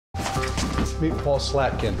Meet Paul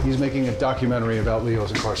Slatkin. He's making a documentary about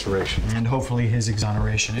Leo's incarceration. And hopefully his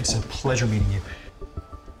exoneration. It's a pleasure meeting you.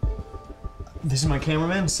 This is my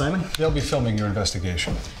cameraman, Simon. They'll be filming your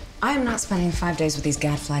investigation. I am not spending 5 days with these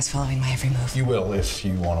gadflies following my every move. You will if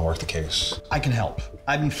you want to work the case. I can help.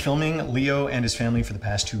 I've been filming Leo and his family for the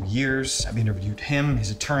past 2 years. I've interviewed him,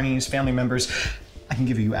 his attorneys, family members. I can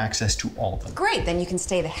give you access to all of them. Great, then you can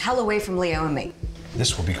stay the hell away from Leo and me.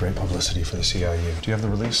 This will be great publicity for the CIA. Do you have the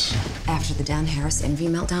release? After the Dan Harris envy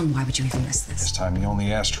meltdown, why would you even risk this? This time, the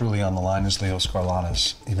only ass truly on the line is Leo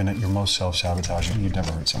Scarlata's. Even at your most self-sabotaging, you'd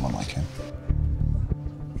never hurt someone like him.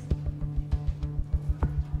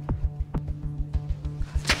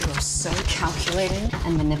 You're so calculating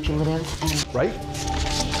and manipulative and... Right?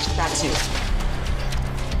 That too.